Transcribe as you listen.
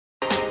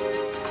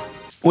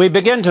We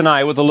begin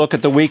tonight with a look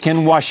at the week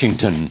in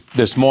Washington.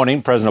 This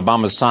morning, President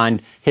Obama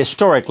signed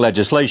historic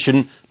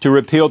legislation to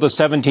repeal the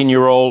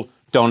 17-year-old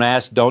Don't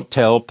Ask, Don't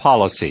Tell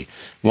policy.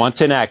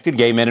 Once enacted,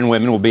 gay men and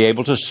women will be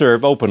able to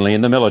serve openly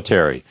in the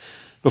military.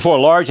 Before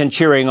a large and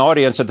cheering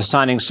audience at the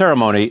signing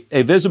ceremony,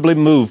 a visibly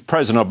moved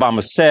President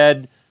Obama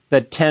said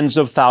that tens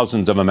of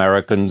thousands of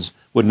Americans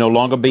would no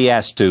longer be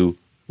asked to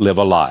live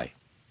a lie.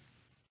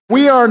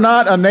 We are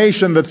not a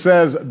nation that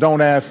says,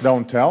 don't ask,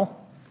 don't tell.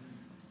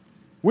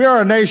 We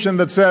are a nation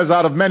that says,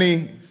 out of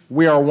many,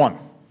 we are one.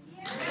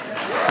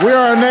 We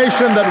are a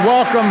nation that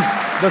welcomes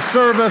the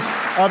service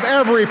of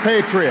every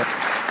patriot.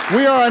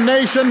 We are a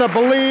nation that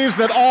believes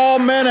that all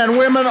men and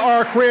women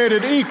are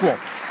created equal.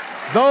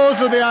 Those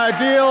are the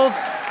ideals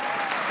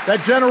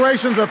that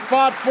generations have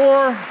fought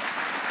for.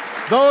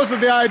 Those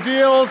are the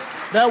ideals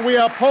that we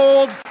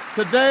uphold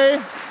today.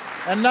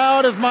 And now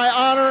it is my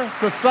honor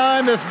to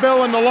sign this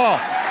bill into law.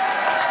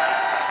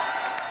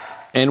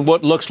 In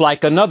what looks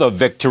like another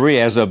victory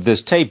as of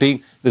this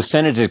taping, the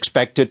Senate is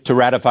expected to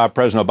ratify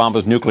President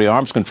Obama's nuclear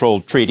arms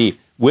control treaty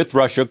with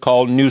Russia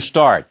called New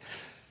START.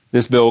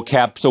 This bill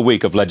caps a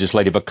week of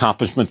legislative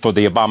accomplishment for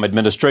the Obama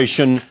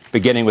administration,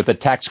 beginning with the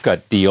tax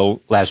cut deal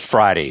last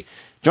Friday.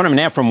 Joining me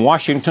now from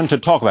Washington to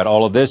talk about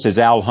all of this is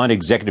Al Hunt,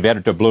 executive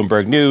editor of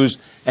Bloomberg News,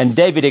 and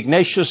David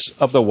Ignatius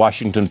of the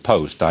Washington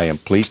Post. I am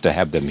pleased to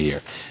have them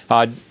here.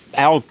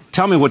 Al,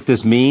 tell me what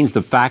this means,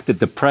 the fact that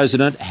the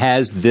president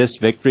has this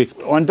victory.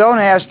 On Don't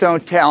Ask,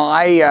 Don't Tell,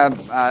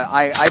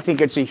 I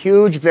think it's a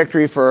huge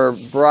victory for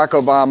Barack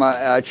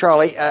Obama.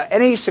 Charlie,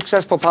 any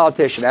successful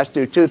politician has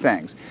to do two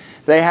things.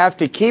 They have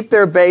to keep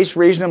their base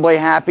reasonably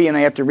happy, and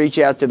they have to reach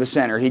out to the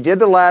center. He did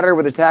the latter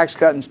with the tax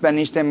cut and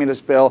spending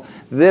stimulus bill.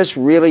 This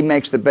really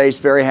makes the base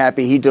very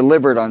happy. He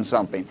delivered on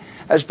something.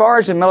 As far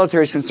as the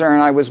military is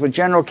concerned, I was with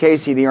General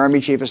Casey, the Army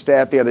Chief of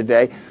Staff, the other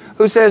day,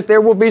 who says there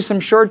will be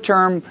some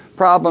short-term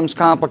problems,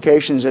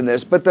 complications in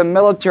this, but the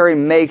military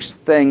makes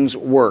things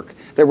work.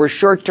 There were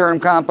short-term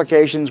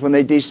complications when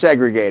they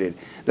desegregated.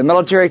 The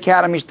military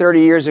academies 30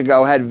 years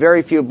ago had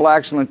very few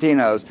blacks and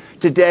Latinos.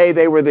 Today,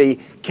 they were the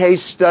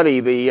case study,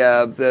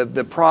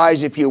 the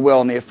prize, if you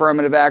will, in the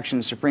affirmative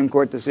action Supreme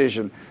Court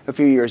decision a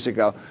few years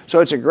ago. So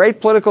it's a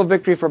great political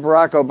victory for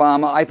Barack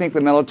Obama. I think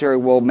the military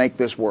will make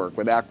this work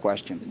without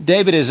question.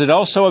 David, is it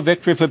also a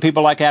victory for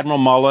people like Admiral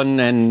Mullen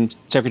and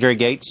Secretary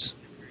Gates?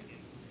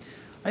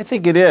 I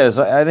think it is.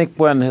 I think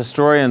when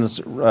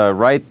historians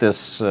write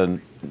this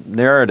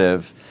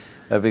narrative,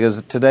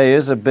 because today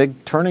is a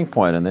big turning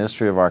point in the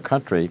history of our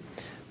country,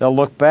 they'll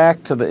look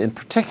back to in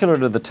particular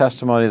to the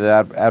testimony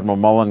that Admiral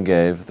Mullen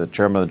gave, the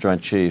chairman of the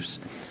Joint Chiefs,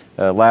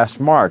 last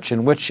March,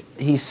 in which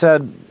he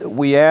said,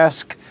 we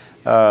ask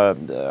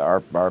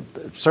our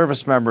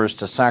service members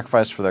to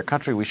sacrifice for their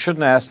country. We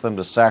shouldn't ask them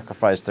to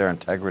sacrifice their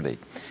integrity.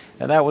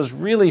 And that was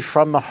really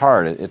from the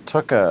heart. It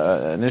took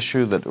an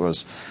issue that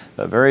was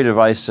very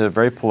divisive,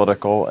 very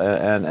political,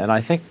 and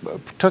I think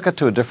took it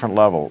to a different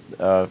level.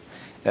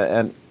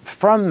 And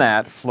from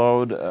that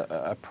flowed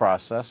a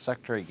process.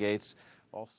 Secretary Gates